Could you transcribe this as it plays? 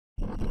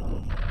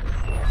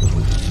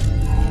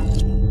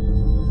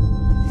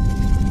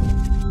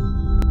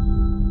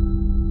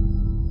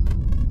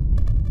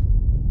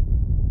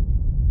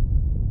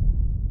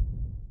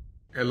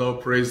Hello,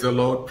 praise the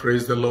Lord,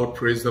 praise the Lord,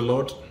 praise the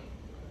Lord.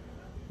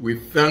 We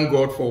thank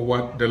God for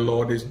what the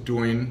Lord is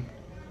doing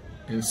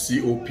in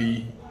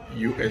COP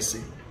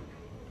USA,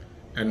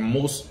 and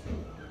most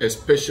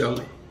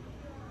especially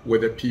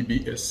with the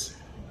PBS,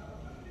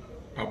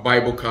 a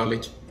Bible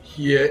college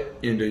here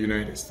in the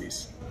United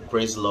States.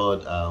 Praise the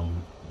Lord,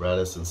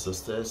 brothers and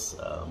sisters.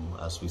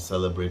 As we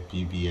celebrate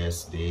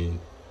PBS Day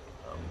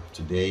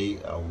today,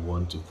 I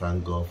want to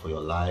thank God for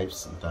your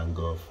lives and thank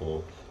God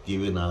for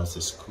giving us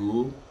a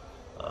school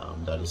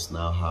that is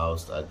now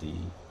housed at the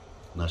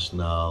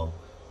national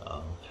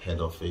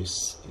head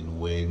office in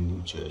Wayne,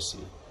 New Jersey.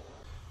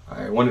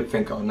 I want to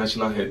thank our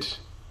national head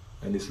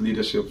and his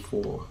leadership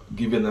for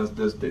giving us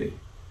this day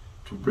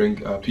to bring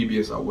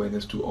PBS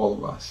awareness to all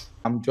of us.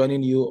 I'm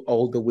joining you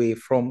all the way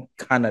from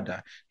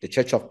Canada, the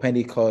Church of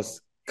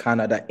Pentecost,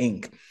 Canada,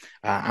 Inc.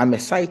 I'm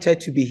excited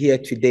to be here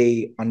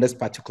today on this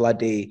particular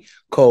day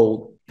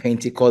called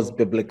Pentecost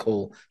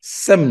Biblical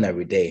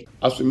Seminary Day.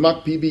 As we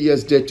mark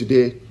PBS Day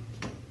today,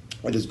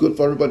 it is good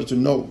for everybody to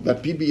know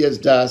that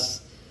PBS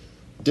does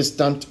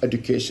distant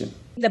education.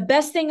 The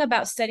best thing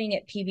about studying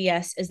at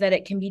PBS is that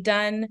it can be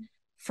done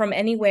from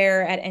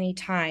anywhere at any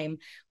time.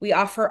 We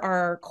offer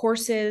our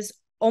courses,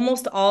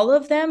 almost all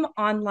of them,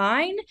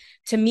 online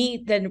to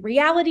meet the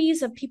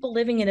realities of people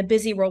living in a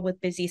busy world with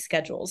busy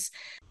schedules.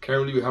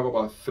 Currently, we have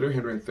about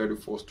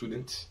 334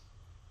 students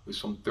with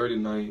some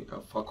 39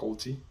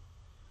 faculty.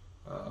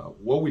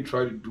 What we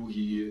try to do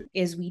here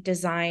is we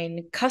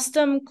design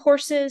custom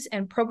courses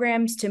and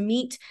programs to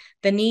meet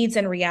the needs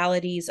and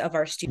realities of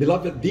our students.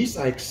 Beloved, these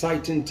are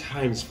exciting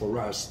times for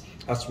us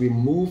as we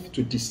move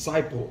to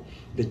disciple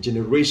the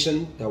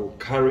generation that will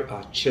carry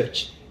our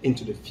church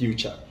into the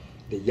future.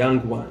 The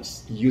young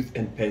ones, youth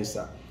and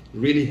Pensa,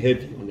 really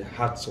heavy on the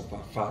hearts of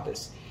our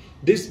fathers.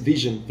 This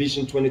Vision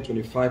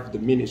 2025, the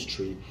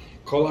ministry,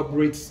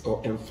 collaborates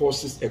or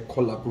enforces a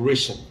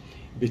collaboration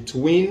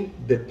between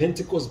the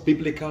Pentecost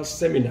Biblical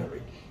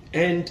Seminary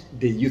and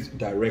the Youth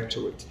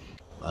Directorate.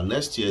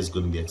 Next year is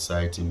going to be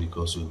exciting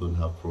because we're going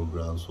to have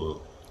programs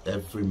for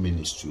every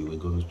ministry. We're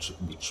going to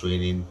be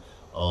training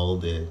all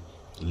the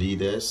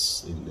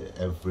leaders in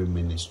every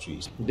ministry.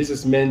 This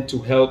is meant to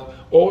help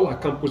all our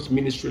campus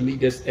ministry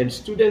leaders and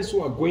students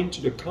who are going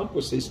to the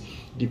campuses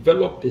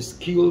develop the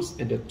skills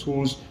and the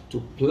tools to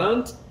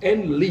plant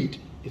and lead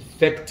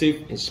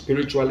effective and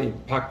spiritually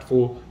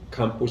impactful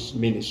campus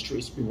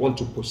ministries. We want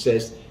to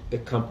possess the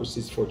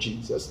campuses for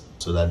Jesus,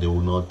 so that they will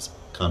not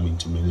come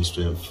into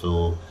ministry and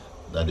feel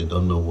that they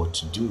don't know what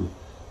to do.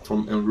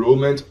 From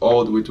enrollment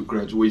all the way to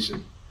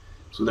graduation,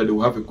 so that they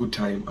will have a good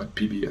time at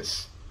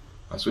PBS,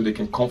 so they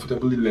can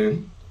comfortably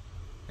learn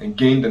and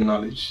gain the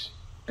knowledge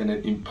and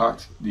then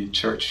impact the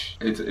church.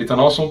 It's an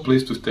awesome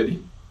place to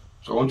study.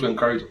 So I want to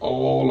encourage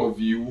all of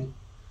you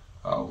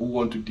who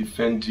want to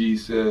defend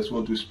Jesus, who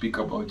want to speak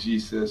about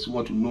Jesus, who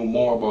want to know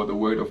more about the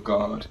Word of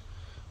God,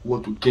 who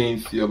want to gain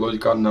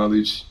theological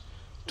knowledge,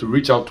 to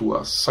reach out to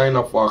us, sign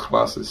up for our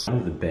classes. One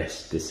of the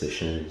best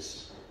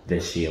decisions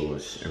this year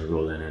was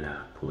enrolling in an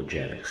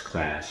apologetics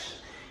class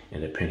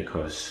in the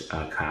Pentecost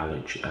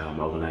College,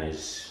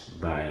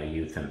 organized by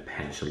Youth and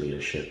Pensa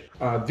leadership.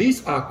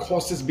 These are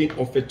courses being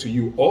offered to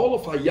you, all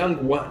of our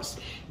young ones,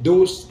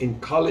 those in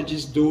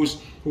colleges,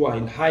 those who are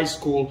in high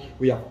school.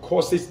 We have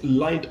courses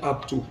lined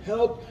up to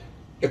help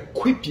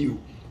equip you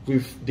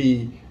with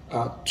the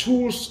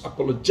tools,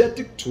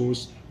 apologetic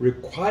tools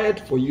required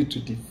for you to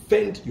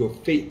defend your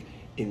faith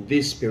in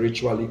this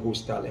spiritually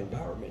hostile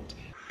environment.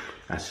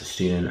 As a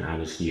student,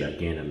 honestly, I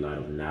gained a lot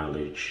of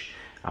knowledge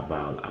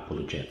about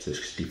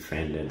apologetics,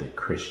 defending the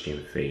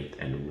Christian faith,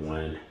 and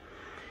one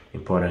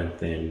important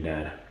thing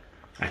that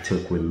I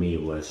took with me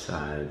was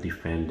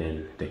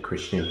defending the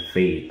Christian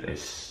faith.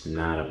 It's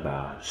not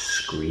about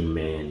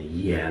screaming,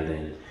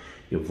 yelling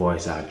your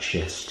voice out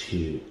just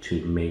to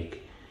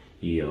make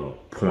your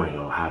point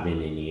or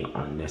having any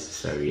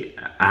unnecessary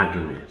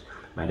arguments,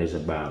 but it's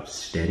about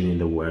studying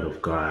the Word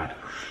of God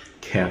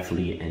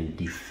carefully and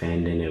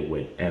defending it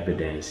with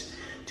evidence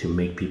to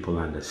make people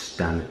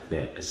understand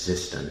the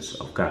existence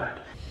of God.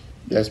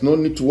 There's no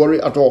need to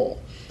worry at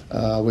all.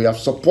 We have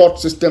support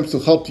systems to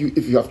help you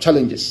if you have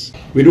challenges.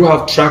 We do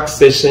have track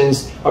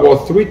sessions,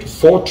 about 3 to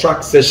 4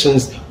 track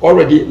sessions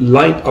already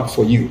lined up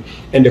for you.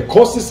 And the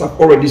courses have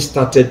already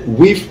started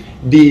with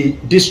the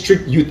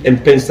district youth and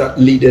Pensa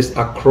leaders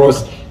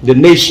across the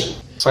nation.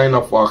 Sign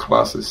up for our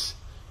classes.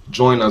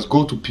 Join us.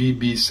 Go to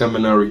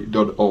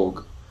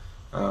pbseminary.org.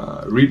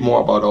 Read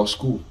more about our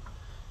school.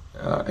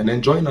 And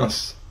then join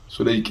us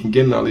so that you can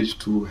gain knowledge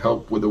to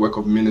help with the work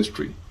of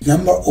ministry.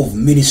 Number of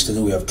ministers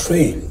that we have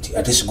trained,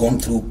 at least gone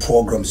through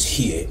programs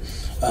here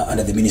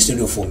under the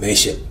Ministerial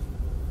Formation.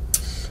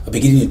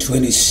 Beginning in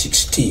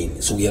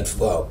 2016, so we had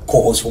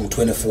cohorts from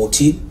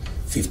 2014,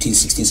 15,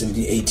 16,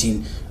 17,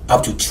 18,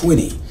 up to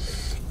 20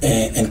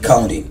 and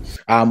counting.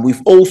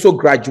 We've also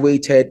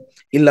graduated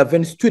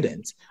 11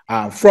 students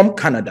from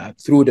Canada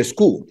through the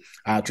school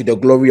to the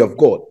glory of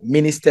God,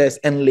 ministers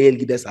and lay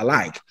leaders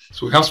alike.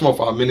 So we have some of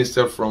our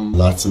ministers from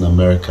Latin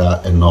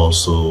America and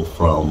also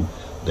from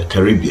the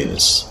Caribbean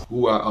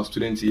who are our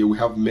students here. We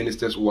have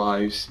ministers'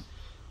 wives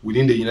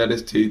within the United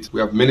States. We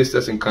have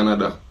ministers in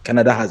Canada.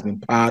 Canada has been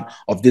part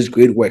of this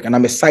great work, and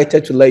I'm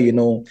excited to let you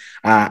know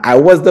I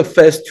was the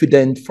first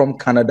student from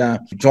Canada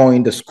to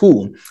join the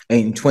school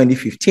in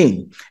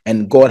 2015,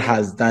 and God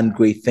has done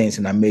great things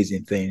and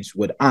amazing things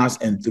with us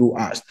and through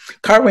us.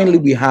 Currently,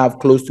 we have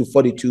close to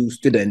 42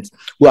 students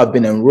who have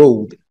been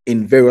enrolled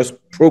in various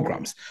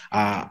programs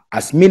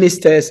as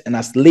ministers and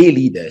as lay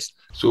leaders.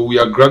 So we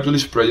are gradually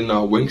spreading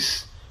our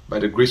wings. By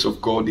the grace of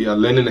God, their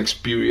learning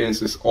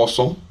experience is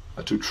awesome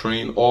to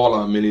train all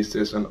our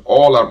ministers and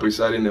all our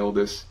presiding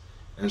elders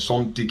and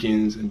some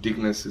deacons and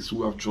deaconesses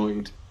who have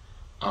joined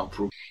our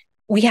program.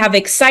 We have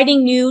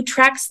exciting new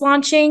tracks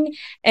launching,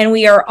 and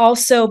we are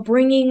also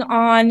bringing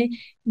on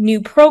new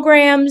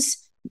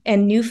programs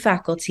and new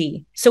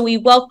faculty. So we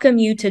welcome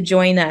you to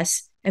join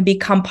us and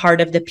become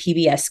part of the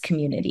PBS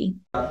community.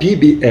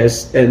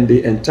 PBS and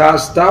the entire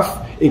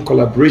staff, in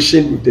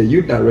collaboration with the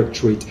Youth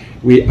Directorate,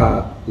 we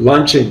are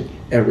launching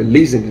and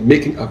releasing and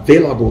making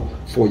available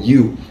for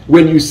you.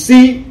 When you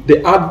see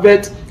the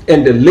advert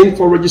and the link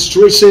for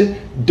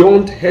registration,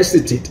 don't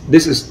hesitate.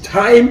 This is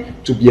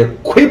time to be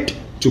equipped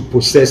to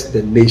possess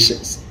the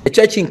nations. The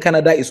church in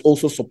Canada is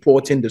also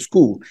supporting the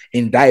school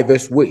in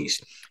diverse ways.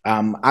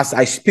 As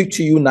I speak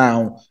to you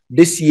now,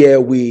 this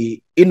year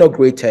we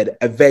inaugurated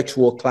a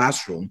virtual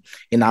classroom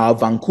in our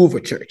Vancouver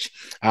church.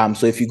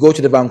 So if you go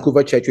to the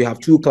Vancouver church, we have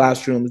 2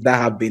 classrooms that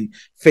have been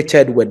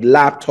fitted with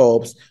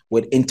laptops,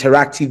 with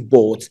interactive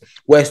boards,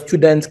 where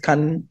students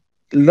can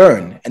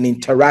learn and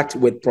interact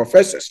with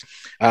professors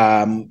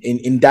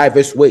in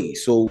diverse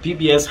ways. So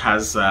PBS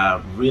has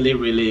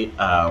really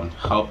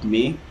helped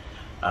me.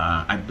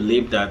 I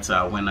believe that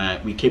when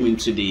we came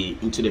into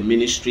the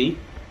ministry,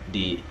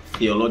 the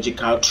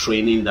theological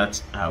training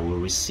that we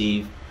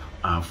receive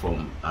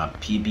from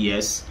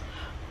PBS,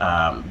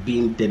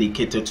 being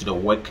dedicated to the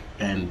work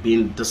and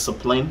being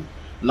disciplined.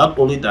 Not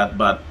only that,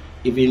 but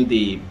even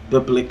the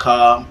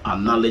biblical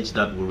knowledge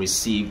that we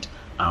received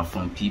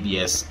from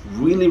PBS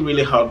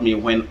really helped me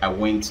when I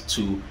went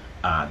to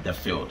the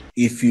field.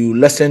 If you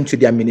listen to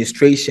the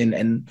administration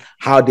and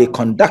how they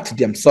conduct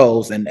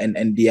themselves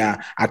and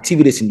their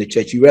activities in the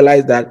church, you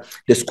realize that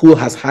the school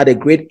has had a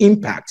great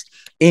impact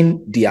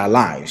in their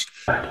lives.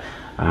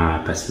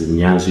 Pastor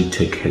Nyanzu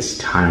took his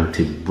time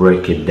to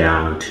break it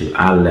down to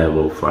our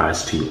level for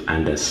us to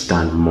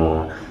understand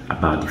more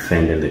about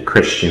defending the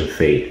Christian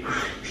faith.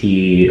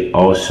 He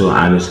also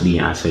honestly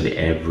answered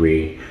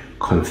every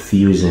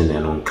confusing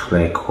and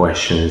unclear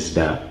questions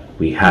that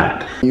we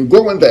had. You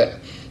go in there,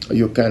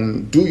 you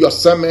can do your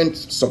sermon,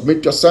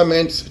 submit your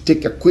sermons,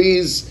 take a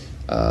quiz,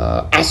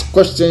 ask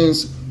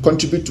questions,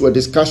 contribute to a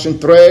discussion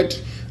thread,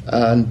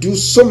 and do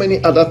so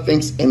many other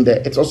things in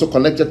there. It's also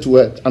connected to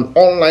an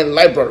online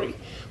library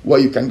where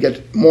you can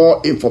get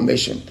more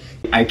information.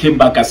 I came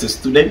back as a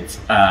student,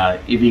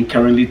 even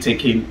currently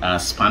taking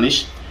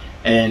Spanish.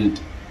 And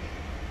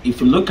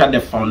if you look at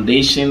the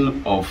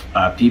foundation of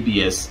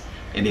PBS,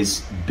 it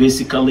is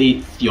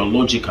basically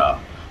theological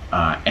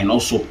and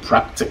also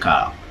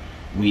practical.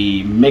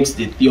 We mix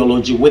the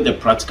theology with the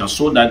practical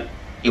so that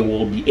it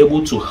will be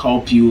able to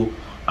help you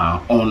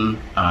on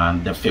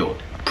the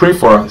field. Pray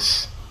for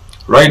us.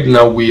 Right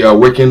now, we are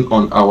working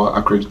on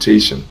our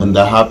accreditation. When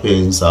that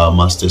happens, our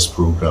master's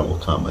program will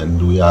come,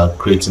 and we are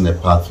creating a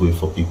pathway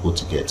for people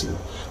to get in.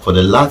 For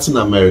the Latin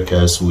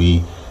Americas,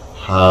 we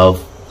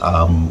have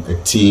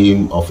a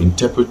team of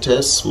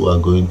interpreters who are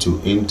going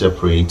to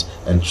interpret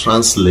and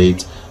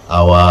translate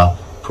our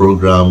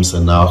programs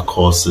and our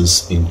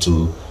courses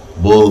into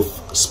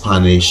both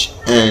Spanish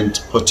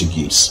and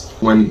Portuguese.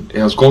 When it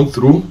has gone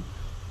through,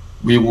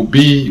 we will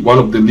be one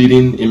of the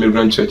leading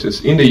immigrant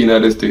churches in the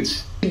United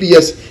States.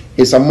 PBS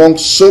is among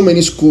so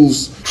many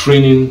schools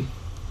training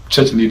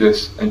church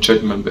leaders and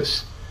church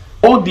members.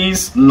 All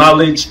this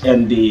knowledge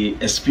and the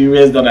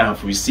experience that I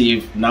have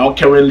received, now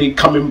currently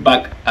coming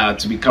back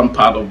to become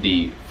part of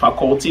the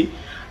faculty,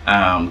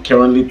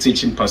 currently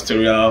teaching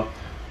pastoral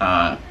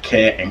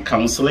care and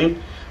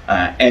counseling,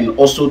 and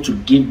also to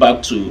give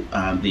back to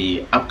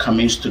the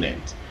upcoming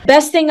students.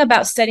 Best thing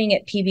about studying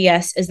at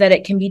PBS is that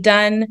it can be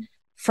done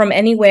from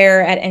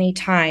anywhere at any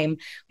time.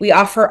 We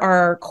offer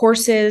our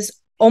courses,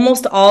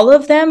 almost all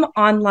of them,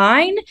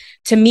 online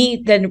to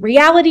meet the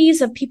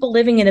realities of people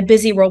living in a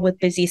busy world with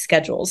busy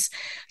schedules.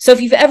 So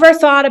if you've ever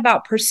thought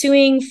about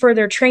pursuing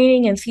further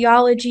training in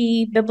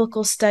theology,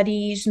 biblical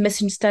studies,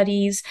 mission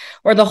studies,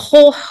 or the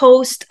whole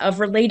host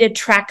of related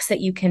tracks that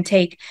you can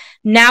take,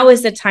 now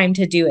is the time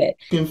to do it.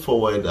 Looking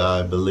forward,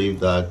 I believe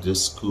that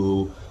this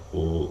school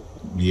will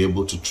be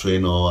able to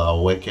train all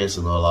our workers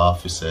and all our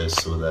officers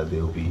so that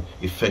they'll be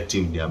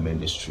effective in their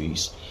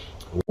ministries.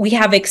 We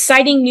have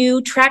exciting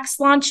new tracks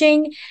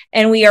launching,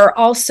 and we are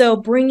also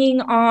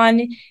bringing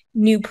on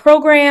new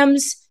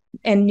programs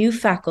and new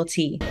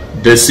faculty.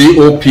 The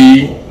COP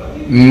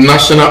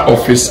National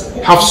Office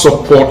have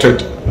supported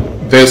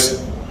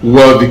this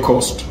worthy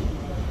cost.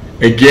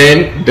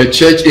 Again, the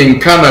church in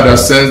Canada,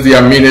 since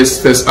their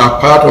ministers are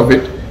part of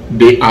it,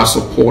 they are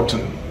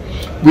supporting.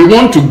 We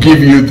want to give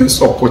you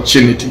this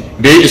opportunity.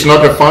 Today is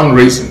not a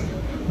fundraising,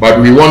 but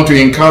we want to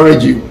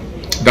encourage you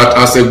that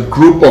as a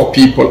group of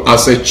people,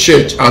 as a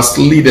church, as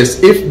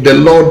leaders, if the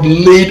Lord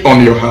laid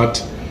on your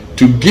heart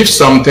to give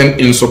something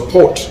in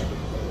support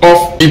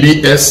of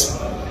PBS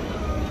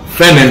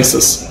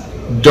finances,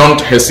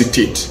 don't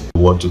hesitate.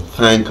 We want to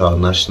thank our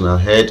national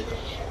head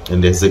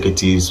and the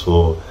executives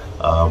for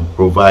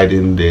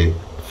providing the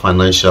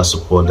financial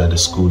support that the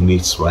school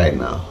needs right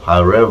now.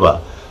 However,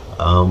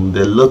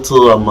 the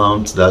little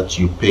amount that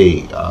you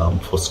pay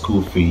for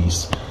school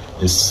fees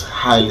is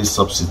highly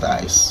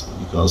subsidized,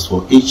 because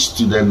for each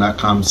student that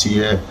comes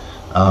here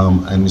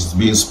and is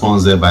being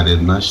sponsored by the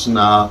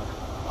national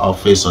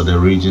office or the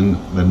region,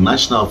 the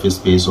national office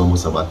pays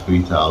almost about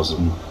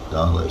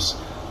 $3,000.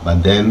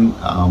 But then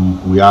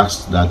we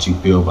ask that you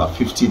pay over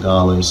 $50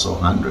 or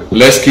 $100.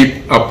 Let's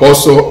keep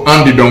Apostle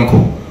Andy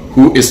Donko,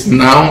 who is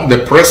now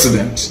the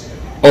president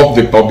of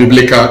the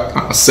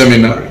Biblical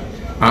Seminary,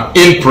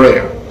 in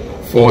prayer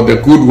for the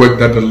good work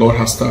that the Lord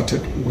has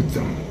started with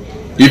them.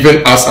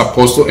 Even as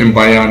Apostle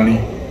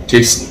Mbayani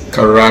takes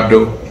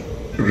Colorado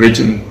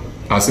region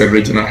as a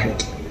regional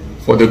head.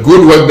 For the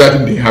good work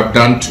that they have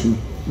done too,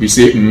 we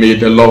say, may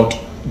the Lord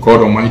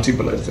God Almighty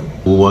bless them.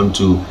 We want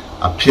to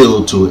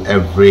appeal to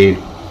every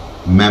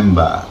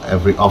member,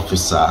 every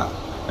officer,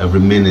 every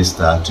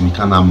minister to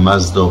become an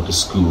ambassador of the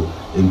school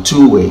in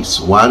two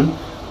ways. One,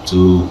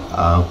 to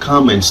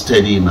come and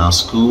study in our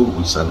school,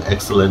 which is an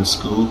excellent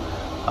school,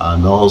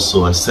 and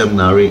also a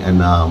seminary, and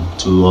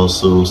to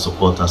also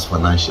support us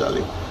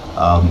financially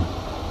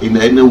in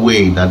any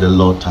way that the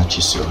Lord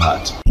touches your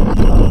heart.